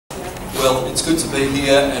Well, it's good to be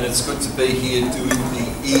here, and it's good to be here doing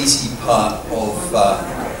the easy part of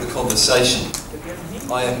the conversation.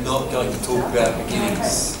 I am not going to talk about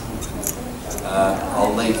beginnings.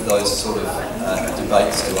 I'll leave those sort of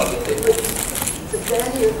debates to other people.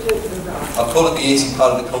 I've called it the easy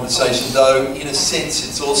part of the conversation, though in a sense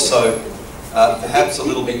it's also perhaps a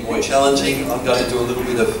little bit more challenging. I'm going to do a little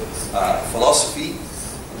bit of philosophy,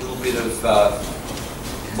 a little bit of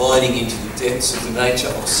mining into the depths of the nature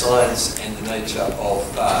of science and the nature of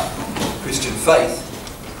Christian faith,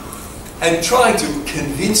 and trying to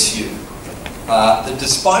convince you that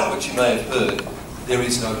despite what you may have heard, there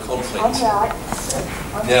is no conflict.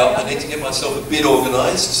 Now, I need to get myself a bit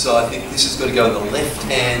organised, so I think this has got to go in the left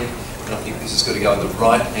hand, and I think this has got to go in the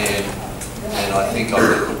right hand, and I think I'm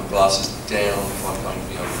going to put my glasses down if I'm going to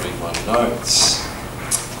be able to read my notes.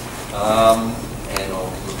 And I'll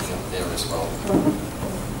be looking up there as well.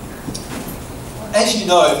 As you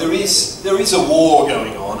know, there is a war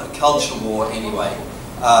going on, a culture war anyway,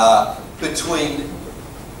 between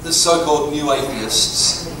the so-called new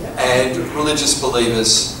atheists and religious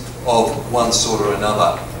believers of one sort or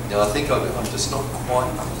another. Now, I think I'm just not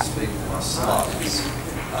quite up to speed with my slides.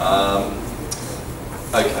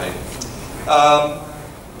 Okay.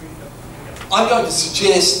 I'm going to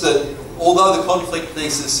suggest that although the conflict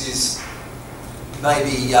thesis is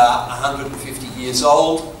maybe 150 years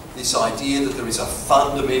old, this idea that there is a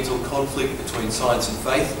fundamental conflict between science and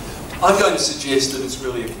faith, I'm going to suggest that it's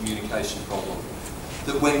really a communication problem.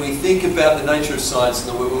 That when we think about the nature of science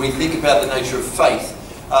and when we think about the nature of faith,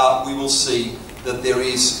 we will see that there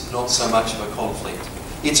is not so much of a conflict.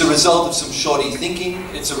 It's a result of some shoddy thinking,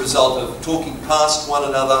 it's a result of talking past one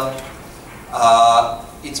another,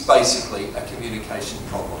 it's basically a communication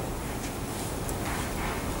problem.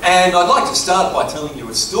 And I'd like to start by telling you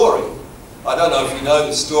a story. I don't know if you know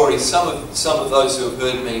the story. Some of those who have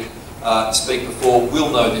heard me speak before will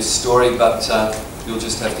know this story, but you'll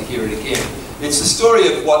just have to hear it again. It's the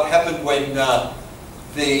story of what happened when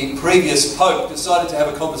the previous Pope decided to have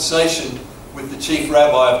a conversation with the Chief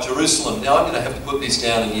Rabbi of Jerusalem. Now, I'm going to have to put this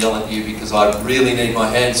down and yell at you because I really need my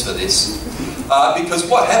hands for this. Because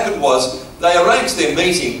what happened was they arranged their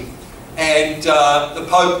meeting, and the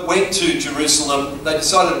Pope went to Jerusalem. They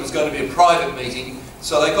decided it was going to be a private meeting,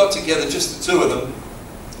 so they got together, just the two of them.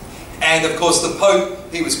 And of course the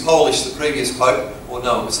Pope, he was Polish, the previous Pope, or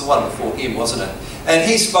no, it was the one before him, wasn't it? And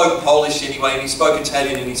he spoke Polish anyway, and he spoke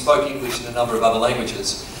Italian, and he spoke English and a number of other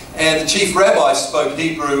languages. And the Chief Rabbi spoke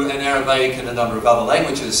Hebrew and Aramaic and a number of other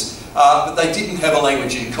languages, but they didn't have a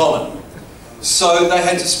language in common. So they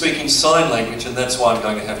had to speak in sign language, and that's why I'm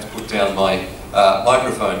going to have to put down my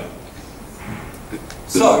microphone.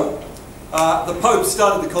 So, the Pope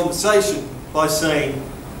started the conversation by saying,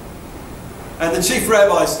 and the Chief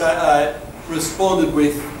Rabbi responded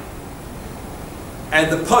with,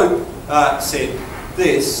 and the Pope said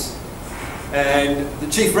this, and the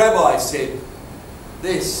Chief Rabbi said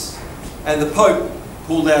this, and the Pope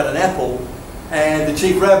pulled out an apple, and the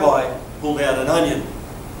Chief Rabbi pulled out an onion.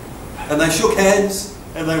 And they shook hands,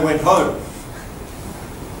 and they went home.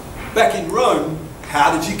 Back in Rome,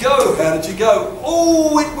 how did you go? How did you go?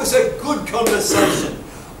 Oh, it was a good conversation.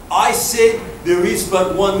 I said, there is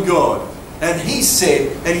but one God. And he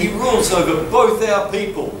said, and he rules over both our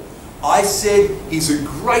people. I said, he's a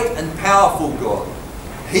great and powerful God.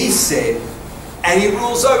 He said, and he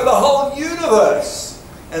rules over the whole universe.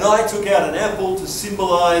 And I took out an apple to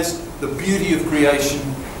symbolise the beauty of creation,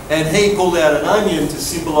 and he pulled out an onion to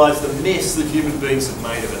symbolise the mess that human beings have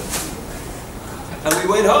made of it. And we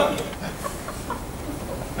went home.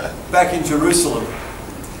 Back in Jerusalem.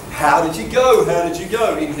 How did you go? How did you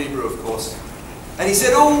go? In Hebrew, of course. And he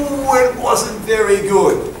said, oh, it wasn't very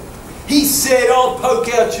good. He said, I'll poke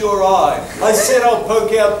out your eye. I said, I'll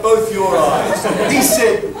poke out both your eyes. He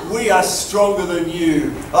said, we are stronger than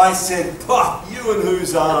you. I said, pah, you and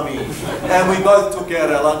whose army? And we both took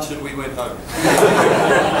out our lunch and we went home.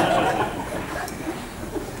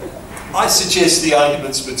 I suggest the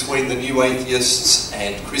arguments between the new atheists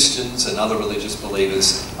and Christians and other religious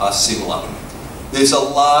believers are similar. There's a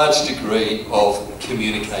large degree of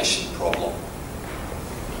communication problem.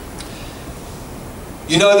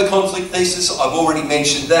 You know the conflict thesis, I've already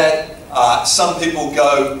mentioned that. Some people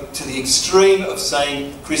go to the extreme of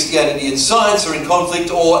saying Christianity and science are in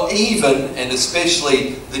conflict, or even, and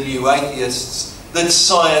especially the new atheists, that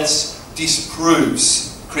science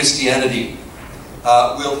disproves Christianity.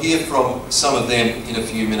 We'll hear from some of them in a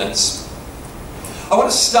few minutes. I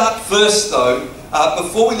want to start first though,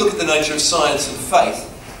 before we look at the nature of science and faith,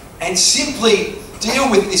 and simply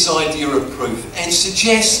deal with this idea of proof and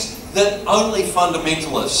suggest that only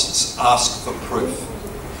fundamentalists ask for proof.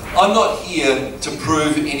 I'm not here to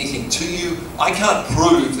prove anything to you. I can't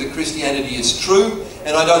prove that Christianity is true,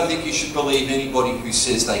 and I don't think you should believe anybody who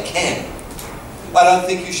says they can. I don't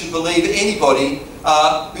think you should believe anybody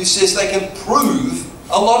who says they can prove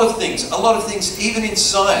a lot of things. A lot of things, even in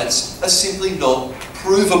science, are simply not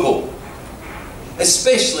provable.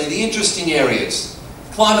 Especially the interesting areas.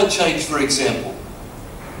 Climate change, for example.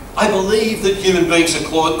 I believe that human beings are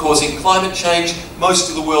causing climate change.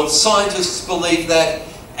 Most of the world's scientists believe that.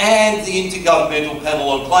 And the Intergovernmental Panel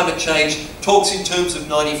on Climate Change talks in terms of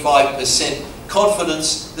 95%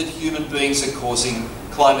 confidence that human beings are causing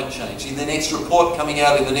climate change. In the next report coming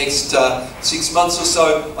out in the next 6 months or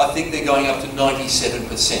so, I think they're going up to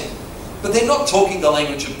 97%. But they're not talking the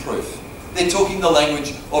language of proof. They're talking the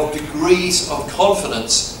language of degrees of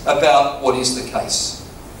confidence about what is the case.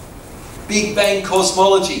 Big Bang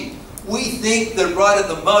cosmology. We think that right at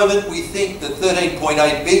the moment, we think that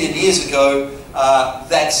 13.8 billion years ago,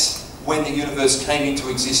 that's when the universe came into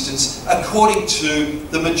existence, according to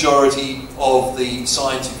the majority of the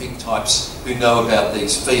scientific types who know about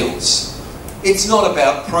these fields. It's not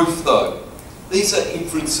about proof, though. These are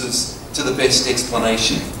inferences to the best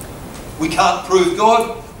explanation. We can't prove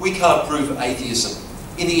God, we can't prove atheism.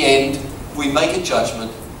 In the end, we make a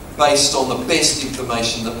judgment based on the best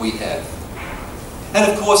information that we have. And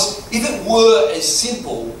of course, if it were as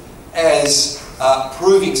simple as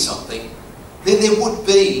proving something, then there would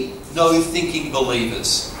be no thinking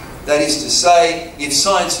believers. That is to say, if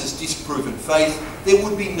science has disproven faith, there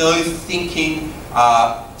would be no thinking,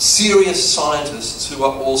 serious scientists who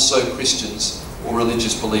are also Christians or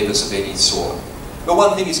religious believers of any sort. But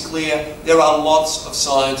one thing is clear, there are lots of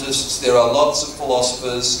scientists, there are lots of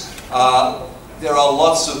philosophers, there are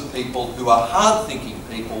lots of people who are hard-thinking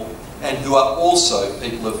people and who are also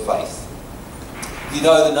people of faith. You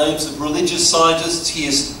know the names of religious scientists.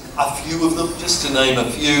 Here's a few of them, just to name a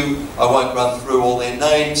few. I won't run through all their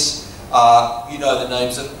names. You know the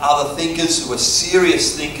names of other thinkers who are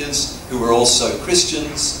serious thinkers, who are also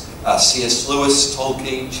Christians. C.S. Lewis,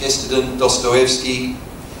 Tolkien, Chesterton, Dostoevsky.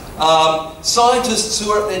 Scientists who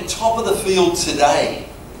are at the top of the field today.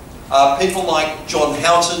 People like John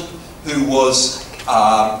Houghton, who was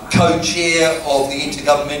co-chair of the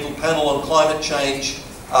Intergovernmental Panel on Climate Change,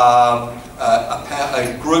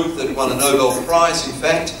 a group that won a Nobel Prize, in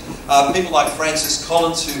fact. People like Francis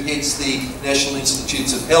Collins, who heads the National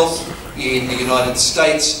Institutes of Health in the United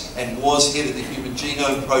States and was head of the Human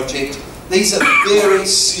Genome Project. These are very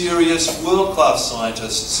serious, world-class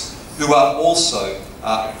scientists who are also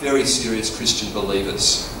very serious Christian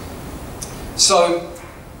believers. So,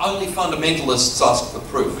 only fundamentalists ask for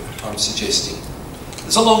proof, I'm suggesting.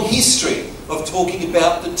 There's a long history of talking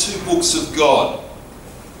about the two books of God.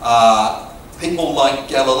 People like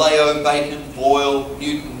Galileo, Bacon, Boyle,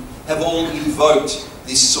 Newton have all invoked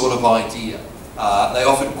this sort of idea. They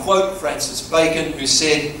often quote Francis Bacon, who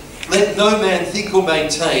said, "Let no man think or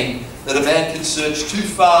maintain that a man can search too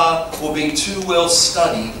far or be too well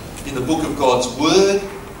studied in the book of God's Word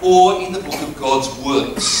or in the book of God's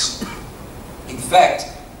works." In fact,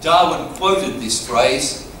 Darwin quoted this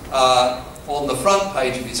phrase on the front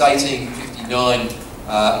page of his 1859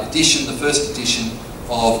 edition, the first edition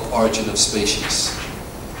of Origin of Species.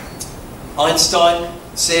 Einstein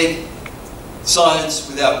said, "Science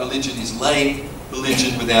without religion is lame,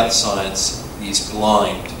 religion without science is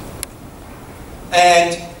blind."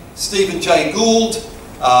 And Stephen Jay Gould,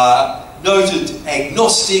 noted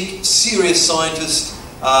agnostic, serious scientist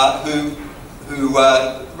who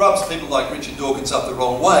rubs people like Richard Dawkins up the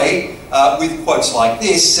wrong way with quotes like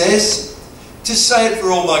this, says, "To say it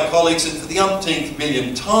for all my colleagues and for the umpteenth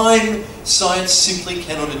millionth time, science simply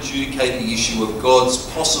cannot adjudicate the issue of God's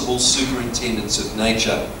possible superintendence of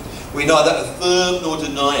nature. We neither affirm nor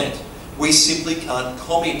deny it. We simply can't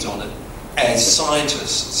comment on it as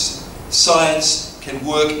scientists. Science can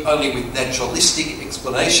work only with naturalistic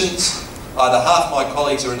explanations. Either half my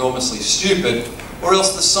colleagues are enormously stupid, or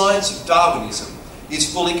else the science of Darwinism is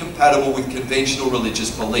fully compatible with conventional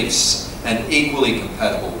religious beliefs and equally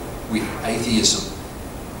compatible with atheism."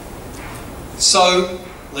 So,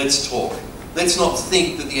 let's talk. Let's not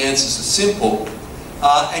think that the answers are simple.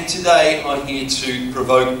 And today I'm here to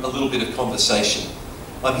provoke a little bit of conversation.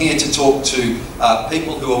 I'm here to talk to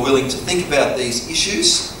people who are willing to think about these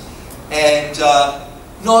issues, and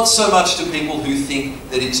not so much to people who think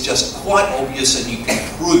that it's just quite obvious and you can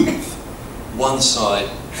prove one side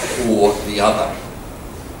or the other.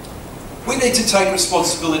 We need to take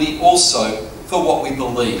responsibility also for what we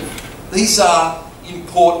believe. These are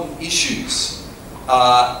important issues.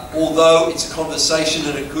 Although it's a conversation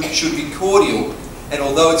and it should be cordial, and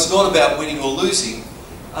although it's not about winning or losing,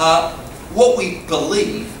 what we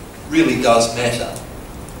believe really does matter.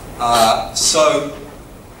 So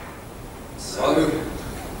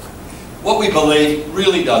what we believe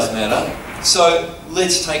really does matter. So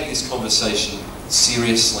let's take this conversation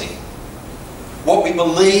seriously. What we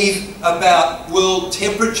believe about world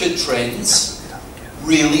temperature trends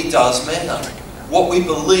really does matter. What we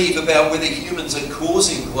believe about whether humans are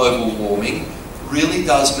causing global warming really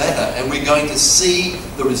does matter. And we're going to see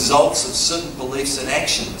the results of certain beliefs and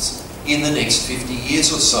actions in the next 50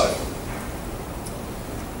 years or so.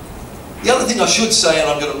 The other thing I should say, and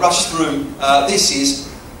I'm going to rush through this, is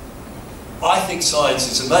I think science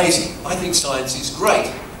is amazing. I think science is great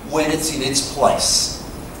when it's in its place.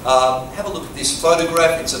 Have a look at this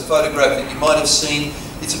photograph. It's a photograph that you might have seen.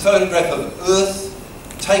 It's a photograph of Earth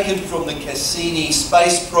taken from the Cassini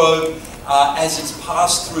space probe as it's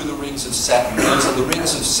passed through the rings of Saturn. Those are the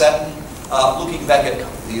rings of Saturn, looking back at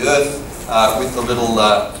the Earth with the little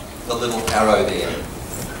arrow there.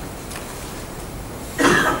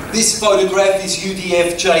 This photograph is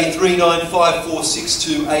UDF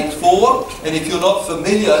J3954624, and if you're not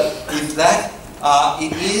familiar with that,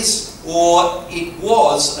 it is, or it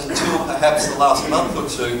was until perhaps the last month or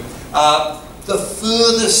two, the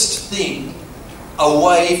furthest thing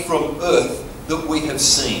away from Earth that we have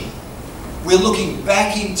seen. We're looking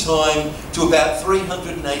back in time to about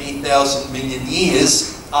 380,000 million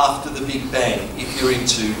years after the Big Bang, if you're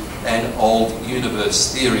into an old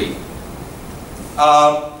universe theory.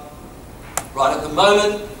 Right at the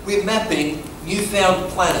moment, we're mapping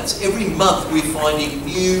newfound planets. Every month we're finding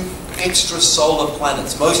new extrasolar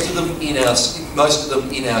planets, most of them in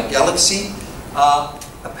our galaxy.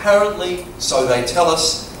 Apparently, so they tell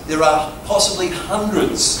us, there are possibly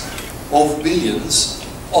hundreds of billions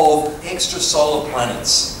of extrasolar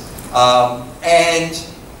planets, and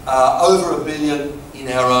over 1 billion in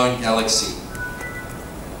our own galaxy.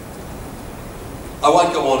 I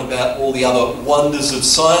won't go on about all the other wonders of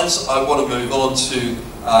science. I want to move on to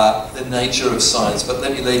the nature of science, but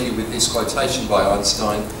let me leave you with this quotation by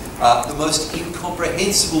Einstein. The most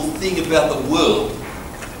incomprehensible thing about the world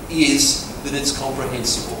is that it's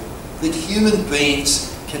comprehensible. That human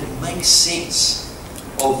beings can make sense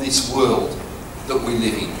of this world that we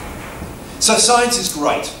live in. So science is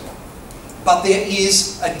great, but there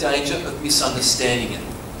is a danger of misunderstanding it.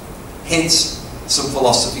 Hence, some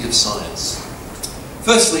philosophy of science.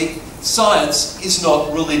 Firstly, science is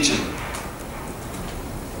not religion.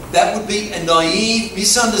 That would be a naive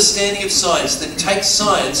misunderstanding of science that takes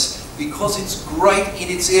science because it's great in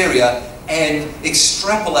its area and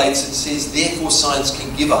extrapolates and says, therefore science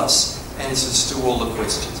can give us answers to all the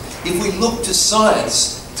questions. If we look to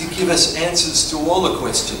science to give us answers to all the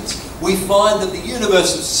questions, we find that the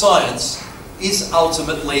universe of science is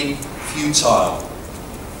ultimately futile.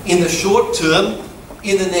 In the short term,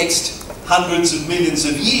 in the next hundreds of millions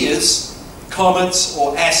of years, comets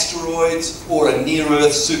or asteroids or a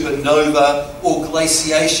near-Earth supernova or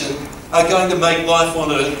glaciation are going to make life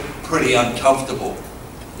on Earth pretty uncomfortable.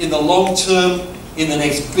 In the long term, in the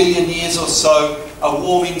next billion years or so, a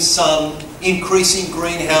warming sun, increasing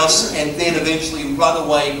greenhouse, and then eventually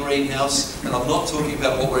runaway greenhouse, and I'm not talking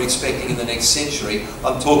about what we're expecting in the next century,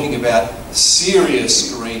 I'm talking about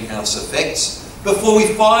serious greenhouse effects, before we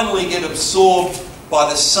finally get absorbed by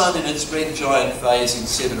the sun in its red giant phase in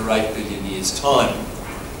 7 or 8 billion years' time.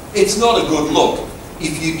 It's not a good look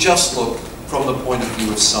if you just look from the point of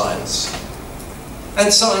view of science.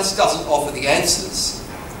 And science doesn't offer the answers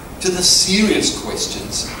to the serious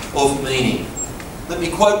questions of meaning. Let me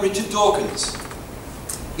quote Richard Dawkins.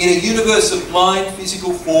 In a universe of blind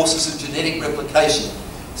physical forces of genetic replication,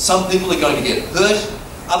 some people are going to get hurt,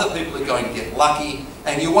 other people are going to get lucky,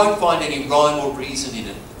 and you won't find any rhyme or reason in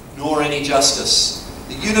it, nor any justice.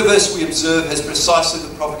 The universe we observe has precisely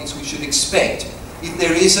the properties we should expect if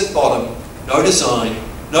there is at bottom no design,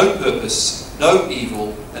 no purpose, no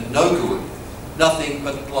evil, and no good, nothing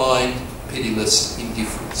but blind, pitiless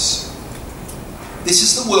indifference. This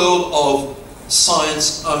is the world of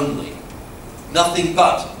science only, nothing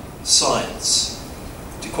but science.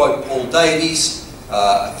 To quote Paul Davies,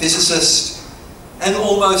 a physicist, an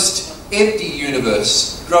almost empty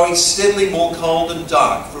universe, growing steadily more cold and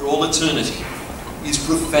dark for all eternity, is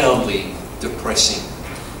profoundly depressing.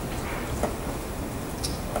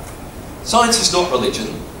 Science is not religion.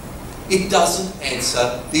 It doesn't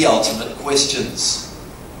answer the ultimate questions.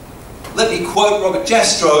 Let me quote Robert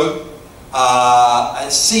Jastrow, a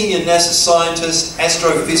senior NASA scientist,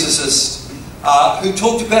 astrophysicist, who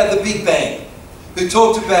talked about the Big Bang, who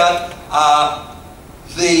talked about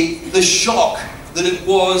the shock that it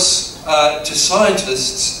was to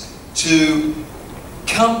scientists to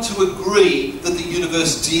come to agree that the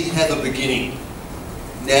universe did have a beginning.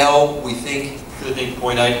 Now we think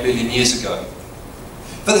 13.8 billion years ago.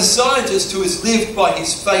 For the scientist who has lived by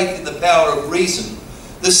his faith in the power of reason,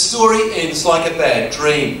 the story ends like a bad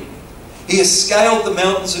dream. He has scaled the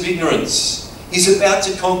mountains of ignorance. He's about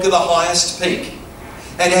to conquer the highest peak.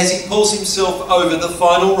 And as he pulls himself over the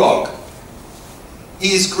final rock,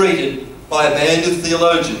 he is greeted by a band of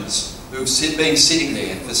theologians who have been sitting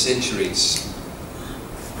there for centuries.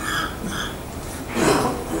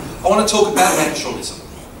 I want to talk about naturalism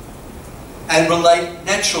and relate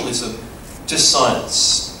naturalism to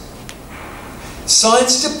science.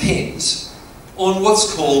 Science depends on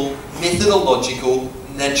what's called methodological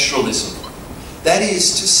naturalism. That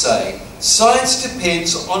is to say, science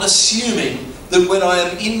depends on assuming that when I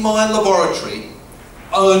am in my laboratory,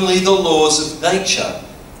 only the laws of nature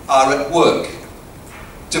are at work.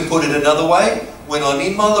 To put it another way, when I'm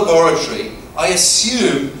in my laboratory, I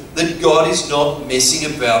assume that God is not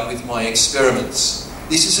messing about with my experiments.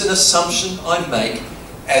 This is an assumption I make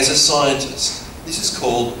as a scientist. This is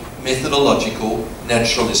called methodological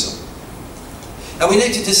naturalism. And we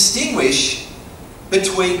need to distinguish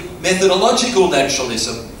between methodological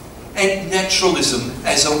naturalism and naturalism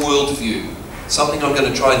as a worldview, something I'm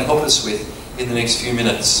going to try and help us with in the next few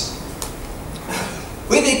minutes.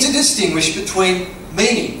 We need to distinguish between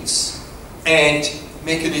meanings and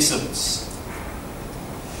mechanisms.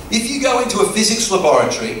 If you go into a physics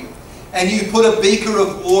laboratory and you put a beaker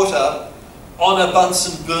of water on a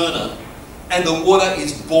Bunsen burner and the water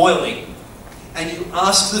is boiling, and you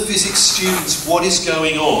ask the physics students what is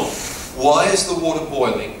going on, why is the water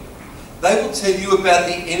boiling? They will tell you about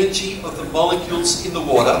the energy of the molecules in the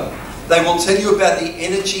water. They will tell you about the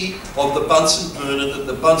energy of the Bunsen burner, that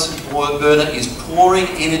the Bunsen burner is pouring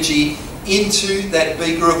energy into that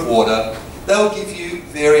beaker of water. They'll give you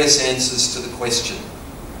various answers to the question.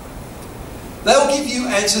 They'll give you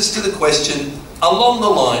answers to the question along the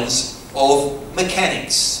lines of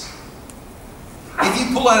mechanics. If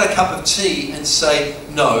you pull out a cup of tea and say,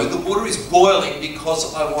 no, the water is boiling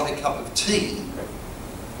because I want a cup of tea,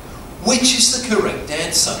 which is the correct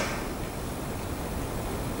answer?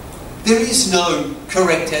 There is no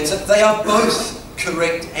correct answer. They are both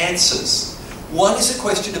correct answers. One is a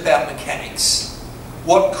question about mechanics,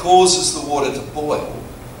 what causes the water to boil.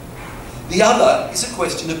 The other is a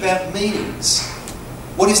question about meanings.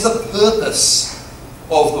 What is the purpose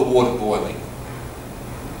of the water boiling?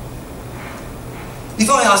 If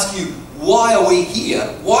I ask you, why are we here?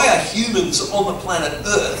 Why are humans on the planet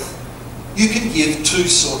Earth? You can give two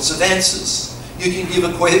sorts of answers. You can give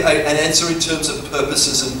an answer in terms of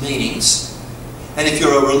purposes and meanings. And if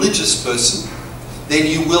you're a religious person, then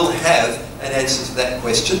you will have an answer to that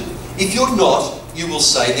question. If you're not, you will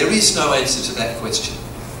say there is no answer to that question.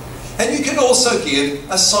 And you can also give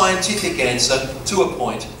a scientific answer to a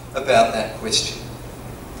point about that question.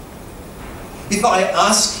 If I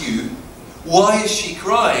ask you, why is she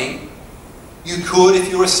crying? You could, if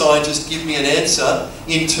you're a scientist, give me an answer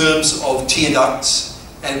in terms of tear ducts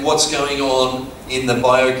and what's going on in the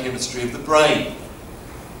biochemistry of the brain.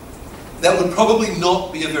 That would probably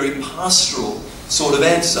not be a very pastoral sort of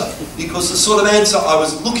answer, because the sort of answer I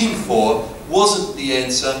was looking for wasn't the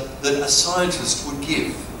answer that a scientist would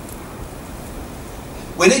give.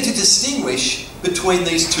 We need to distinguish between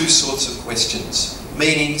these two sorts of questions,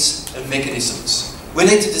 meanings and mechanisms. We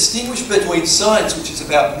need to distinguish between science, which is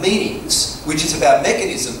about meanings, which is about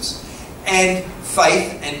mechanisms, and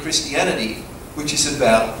faith and Christianity, which is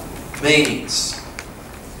about meanings.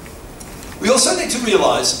 We also need to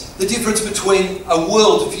realise the difference between a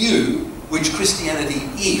worldview, which Christianity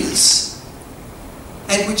is,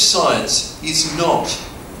 and which science is not.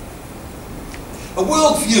 A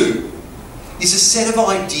worldview is a set of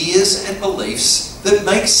ideas and beliefs that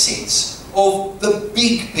make sense of the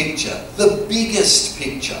big picture, the biggest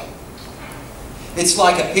picture. It's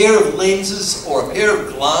like a pair of lenses or a pair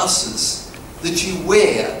of glasses that you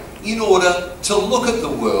wear in order to look at the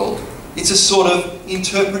world. It's a sort of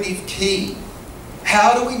interpretive key.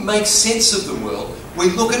 How do we make sense of the world? We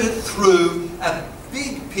look at it through a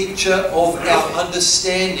big picture of our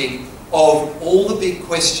understanding of all the big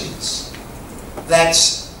questions.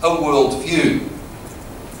 That's a worldview.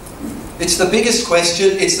 It's the biggest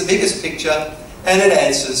question, it's the biggest picture, and it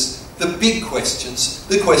answers the big questions,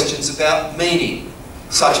 the questions about meaning,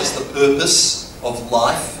 such as the purpose of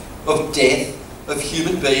life, of death, of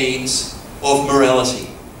human beings, of morality.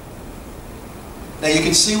 Now you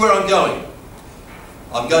can see where I'm going.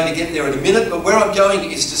 I'm going to get there in a minute, but where I'm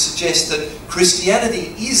going is to suggest that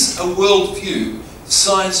Christianity is a worldview,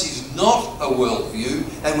 science is not a worldview,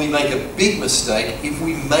 and we make a big mistake if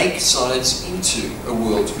we make science into a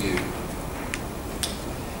worldview.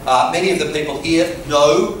 Many of the people here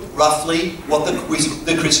know roughly what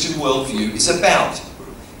the Christian worldview is about.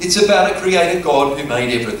 It's about a creator God who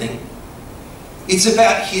made everything. It's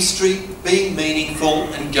about history being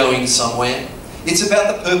meaningful and going somewhere. It's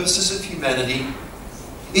about the purposes of humanity.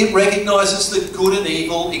 It recognises that good and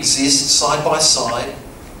evil exist side by side.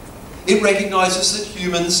 It recognises that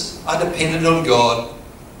humans are dependent on God.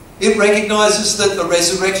 It recognises that the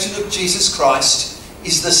resurrection of Jesus Christ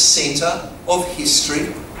is the centre of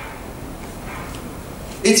history.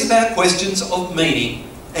 It's about questions of meaning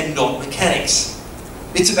and not mechanics.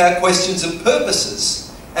 It's about questions of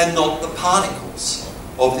purposes and not the particles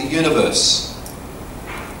of the universe.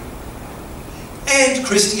 And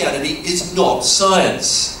Christianity is not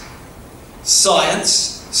science.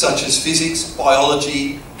 Science, such as physics,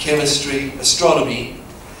 biology, chemistry, astronomy,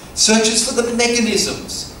 searches for the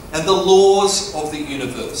mechanisms and the laws of the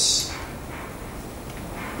universe.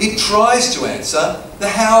 It tries to answer the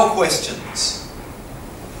how questions.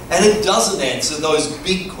 And it doesn't answer those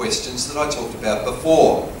big questions that I talked about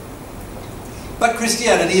before. But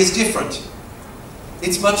Christianity is different.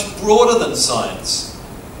 It's much broader than science.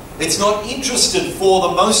 It's not interested, for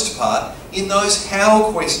the most part, in those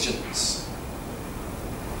how questions.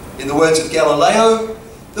 In the words of Galileo,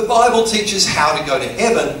 the Bible teaches how to go to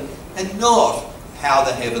heaven and not how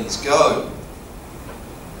the heavens go.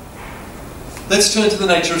 Let's turn to the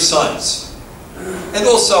nature of science. And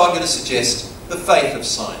also, I'm going to suggest the faith of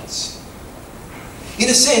science. In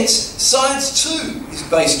a sense, science too is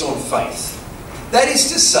based on faith. That is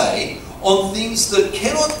to say, on things that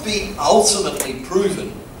cannot be ultimately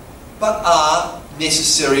proven, but are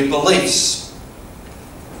necessary beliefs.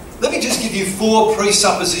 Let me just give you 4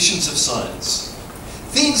 presuppositions of science.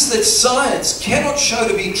 Things that science cannot show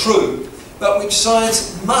to be true, but which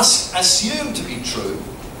science must assume to be true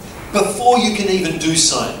before you can even do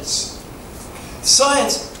science.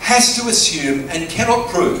 Science has to assume and cannot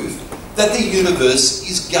prove that the universe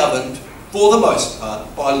is governed, for the most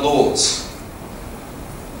part, by laws.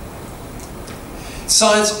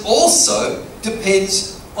 Science also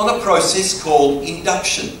depends on a process called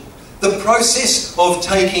induction. The process of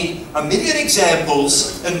taking 1 million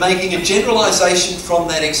examples and making a generalisation from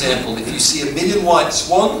that example. If you see 1 million white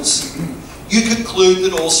swans, you conclude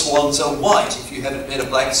that all swans are white if you haven't met a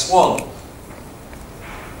black swan.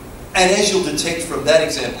 And as you'll detect from that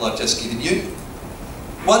example I've just given you,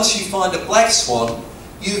 once you find a black swan,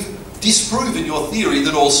 you've disproven your theory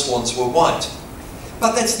that all swans were white.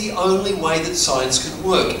 But that's the only way that science can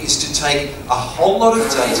work, is to take a whole lot of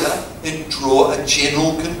data and draw a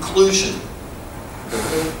general conclusion.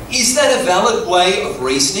 Is that a valid way of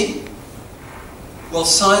reasoning? Well,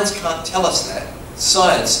 science can't tell us that.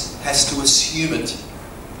 Science has to assume it.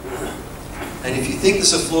 And if you think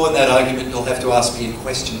there's a flaw in that argument, you'll have to ask me in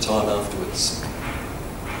question time afterwards.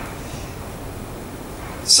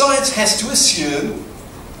 Science has to assume,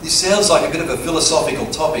 this sounds like a bit of a philosophical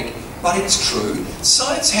topic, but it's true.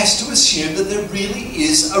 Science has to assume that there really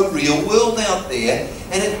is a real world out there,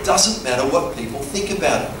 and it doesn't matter what people think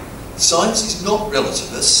about it. Science is not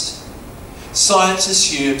relativist. Science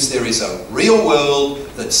assumes there is a real world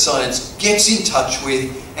that science gets in touch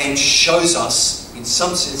with and shows us, in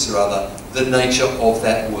some sense or other, the nature of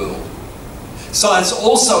that world. Science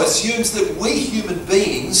also assumes that we human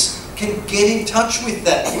beings can get in touch with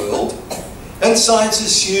that world, and science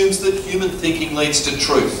assumes that human thinking leads to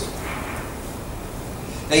truth.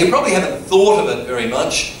 Now, you probably haven't thought of it very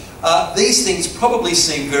much. These things probably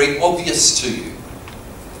seem very obvious to you.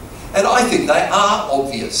 And I think they are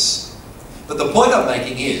obvious. But the point I'm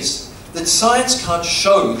making is that science can't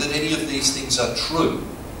show that any of these things are true.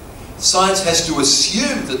 Science has to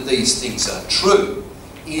assume that these things are true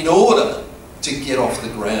in order to get off the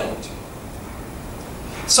ground.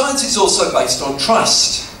 Science is also based on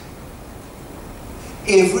trust.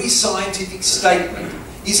 Every scientific statement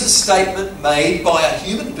is a statement made by a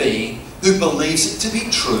human being who believes it to be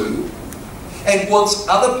true and wants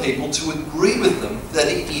other people to agree with them that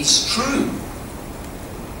it is true.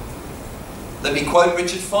 Let me quote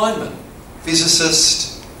Richard Feynman,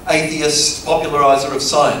 physicist, atheist, populariser of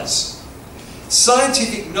science.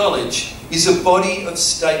 Scientific knowledge is a body of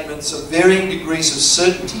statements of varying degrees of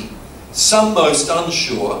certainty, some most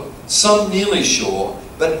unsure, some nearly sure,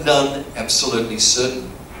 but none absolutely certain.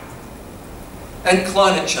 And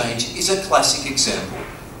climate change is a classic example.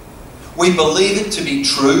 We believe it to be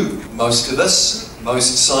true, most of us,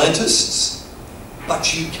 most scientists,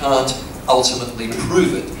 but you can't ultimately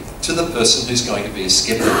prove it to the person who's going to be a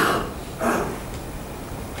skeptic.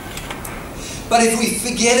 But if we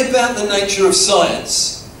forget about the nature of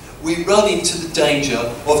science, we run into the danger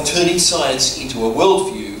of turning science into a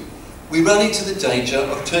worldview we run into the danger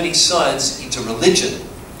of turning science into religion.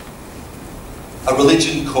 A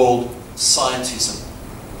religion called scientism.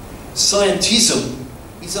 Scientism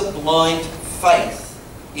is a blind faith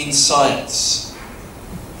in science.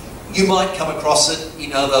 You might come across it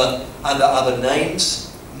in under other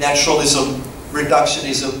names: naturalism,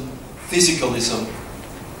 reductionism, physicalism,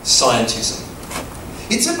 scientism.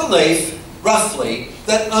 It's a belief, roughly,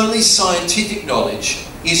 that only scientific knowledge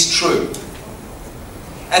is true,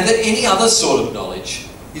 and that any other sort of knowledge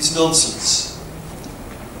is nonsense.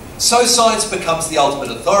 So science becomes the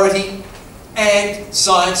ultimate authority, and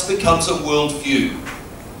science becomes a worldview.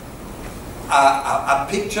 A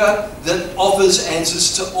picture that offers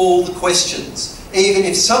answers to all the questions, even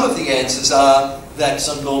if some of the answers are, that's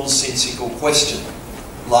a nonsensical question,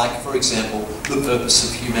 like, for example, the purpose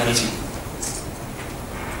of humanity.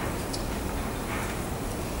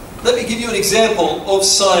 Let me give you an example of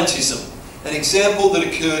scientism, an example that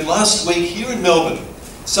occurred last week here in Melbourne.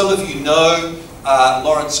 Some of you know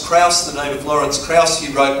Lawrence Krauss, the name of Lawrence Krauss.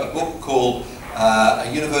 He wrote a book called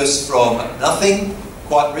A Universe from Nothing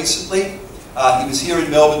quite recently. He was here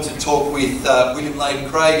in Melbourne to talk with William Lane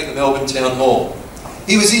Craig at the Melbourne Town Hall.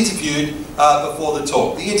 He was interviewed before the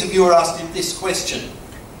talk. The interviewer asked him this question: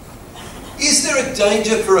 is there a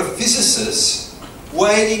danger for a physicist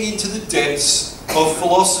wading into the depths of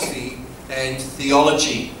philosophy and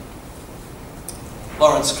theology?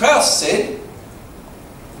 Lawrence Krauss said,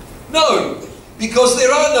 no, because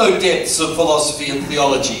there are no depths of philosophy and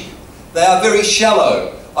theology. They are very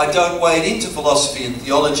shallow. I don't wade into philosophy and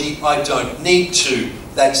theology. I don't need to.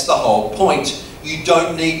 That's the whole point. You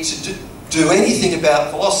don't need to do anything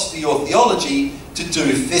about philosophy or theology to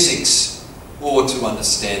do physics or to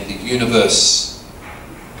understand the universe.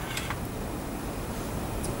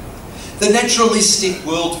 The naturalistic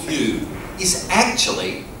worldview is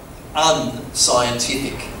actually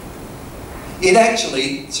unscientific. It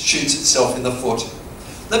actually shoots itself in the foot.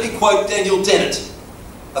 Let me quote Daniel Dennett,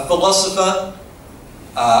 a philosopher,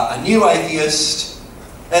 a new atheist,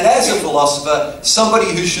 and as a philosopher,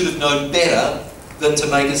 somebody who should have known better than to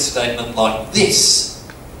make a statement like this: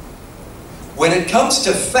 when it comes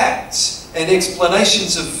to facts and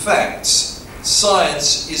explanations of facts,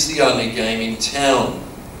 science is the only game in town.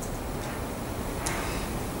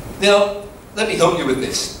 Now, let me help you with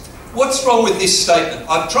this. What's wrong with this statement?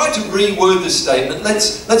 I've tried to reword the statement.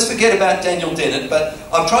 Let's forget about Daniel Dennett, but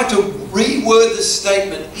I've tried to reword the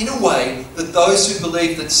statement in a way that those who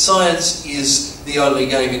believe that science is the only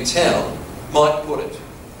game in town might put it.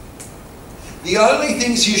 The only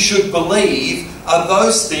things you should believe are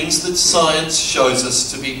those things that science shows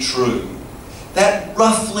us to be true. That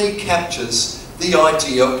roughly captures the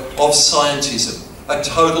idea of scientism, a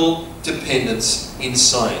total dependence in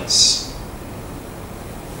science.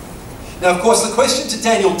 Now, of course, the question to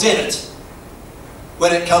Daniel Dennett,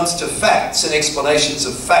 when it comes to facts and explanations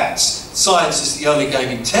of facts, science is the only game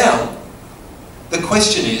in town, the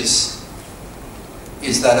question is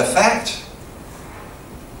that a fact?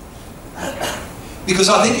 Because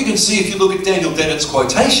I think you can see, if you look at Daniel Dennett's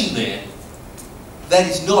quotation there, that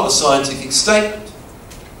is not a scientific statement.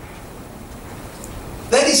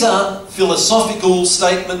 That is a philosophical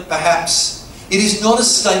statement, perhaps. It is not a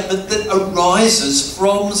statement that arises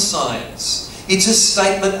from science. It's a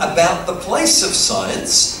statement about the place of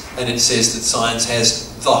science, and it says that science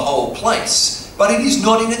has the whole place. But it is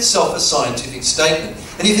not in itself a scientific statement.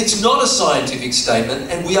 And if it's not a scientific statement,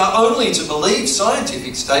 and we are only to believe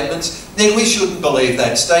scientific statements, then we shouldn't believe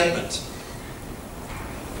that statement.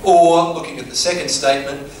 Or, looking at the second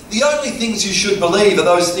statement, the only things you should believe are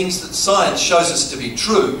those things that science shows us to be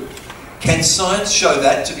true. Can science show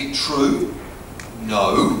that to be true?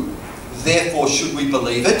 No. Therefore, should we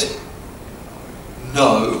believe it?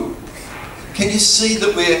 No. Can you see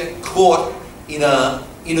that we're caught in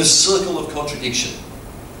a circle of contradiction?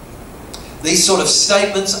 These sort of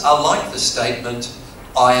statements are like the statement,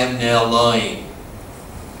 I am now lying.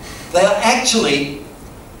 They are actually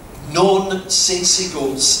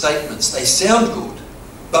nonsensical statements. They sound good,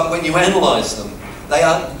 but when you analyse them, they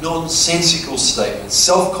are nonsensical statements,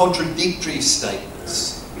 self-contradictory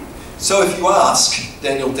statements. So if you ask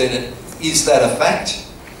Daniel Dennett, is that a fact?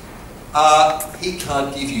 He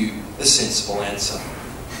can't give you a sensible answer.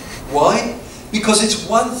 Why? Because it's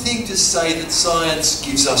one thing to say that science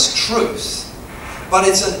gives us truth, but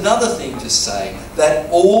it's another thing to say that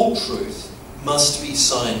all truth must be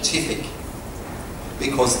scientific,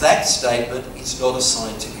 because that statement is not a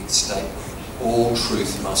scientific statement. All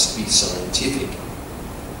truth must be scientific.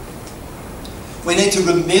 We need to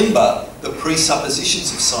remember the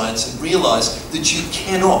presuppositions of science and realise that you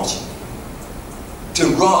cannot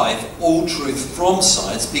derive all truth from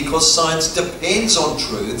science, because science depends on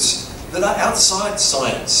truths that are outside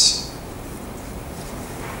science.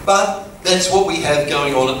 But that's what we have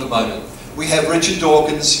going on at the moment. We have Richard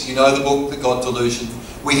Dawkins, you know the book, The God Delusion.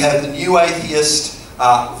 We have the new atheist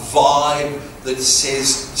vibe that says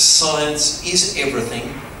science is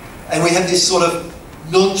everything. And we have this sort of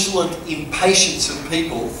nonchalant impatience of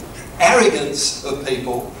people, arrogance of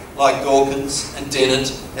people like Dawkins and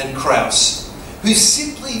Dennett and Krauss, who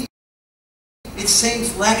simply, it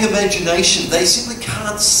seems, lack imagination. They simply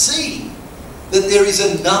can't see that there is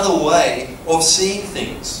another way of seeing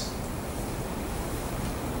things.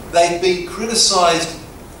 They've been criticised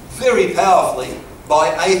very powerfully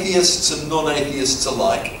by atheists and non-atheists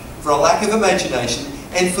alike for a lack of imagination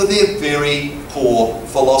and for their very poor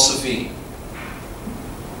philosophy.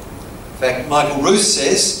 In fact, Michael Ruse,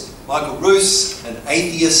 an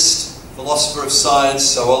atheist, philosopher of science,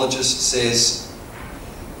 zoologist, says,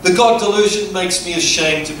 "The God delusion makes me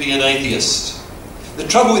ashamed to be an atheist. The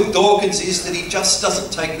trouble with Dawkins is that he just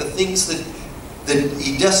doesn't take the things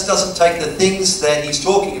that he's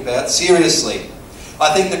talking about seriously.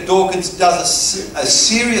 I think that Dawkins does a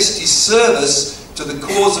serious disservice to the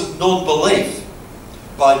cause of non-belief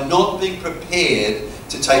by not being prepared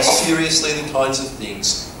to take seriously the kinds of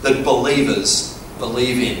things that believers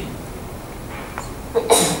believe in."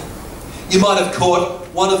 You might have caught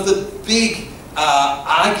one of the big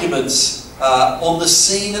arguments on the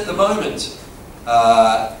scene at the moment.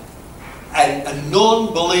 A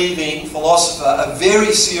non-believing philosopher, a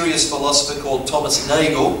very serious philosopher called Thomas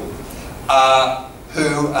Nagel,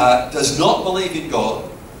 who does not believe in God,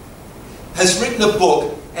 has written a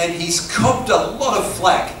book, and he's copped a lot of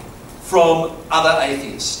flack from other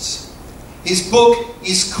atheists. His book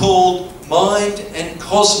is called Mind and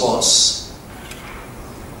Cosmos,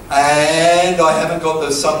 and I haven't got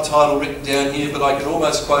the subtitle written down here, but I can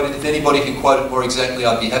almost quote it. If anybody can quote it more exactly,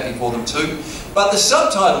 I'd be happy for them too. But the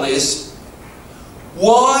subtitle is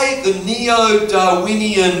 "Why the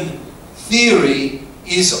Neo-Darwinian Theory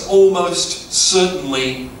is Almost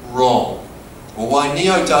Certainly Wrong," or "Why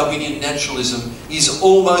Neo-Darwinian Naturalism is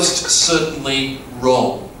Almost Certainly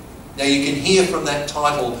Wrong." Now you can hear from that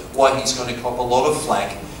title why he's going to cop a lot of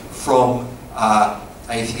flack from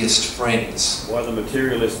atheist friends. Why the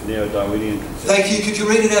materialist Neo-Darwinian conception. Thank you. Could you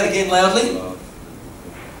read it out again loudly?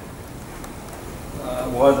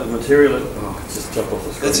 Why the materialist... Oh, it's just jumped off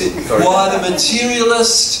the screen. That's it. Sorry. Why the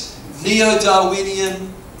materialist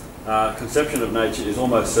Neo-Darwinian conception of nature is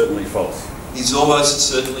almost certainly false. Is almost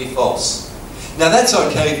certainly false. Now that's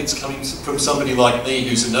okay if it's coming from somebody like me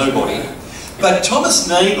who's a nobody, but Thomas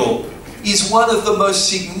Nagel is one of the most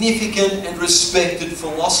significant and respected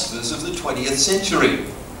philosophers of the 20th century.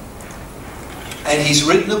 And he's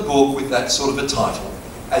written a book with that sort of a title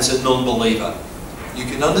as a non-believer. You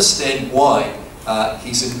can understand why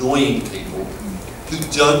he's annoying people who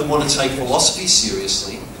don't want to take philosophy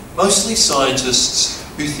seriously, mostly scientists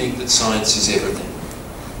who think that science is everything.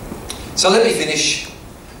 So let me finish.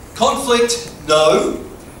 Conflict, no.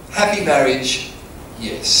 Happy marriage,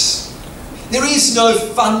 yes. There is no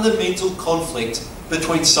fundamental conflict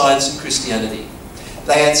between science and Christianity.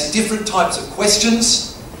 They answer different types of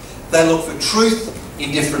questions, they look for truth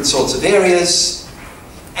in different sorts of areas,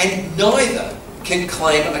 and neither can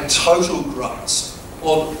claim a total grasp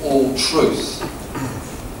on all truth.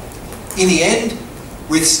 In the end,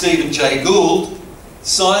 with Stephen Jay Gould,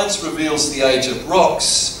 science reveals the age of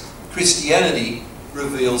rocks, Christianity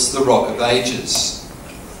reveals the rock of ages.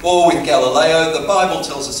 Or with Galileo, the Bible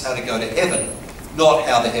tells us how to go to heaven, not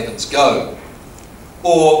how the heavens go.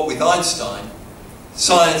 Or with Einstein,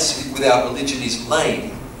 science without religion is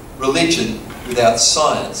lame, religion without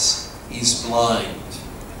science is blind.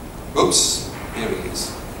 Oops, there he is.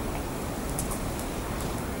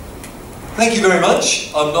 Thank you very much.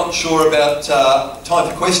 I'm not sure about time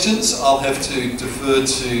for questions. I'll have to defer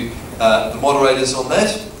to the moderators on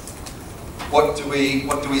that. What do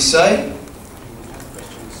we say?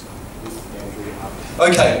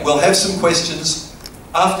 Okay, we'll have some questions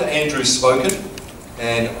after Andrew's spoken,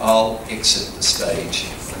 and I'll exit the stage.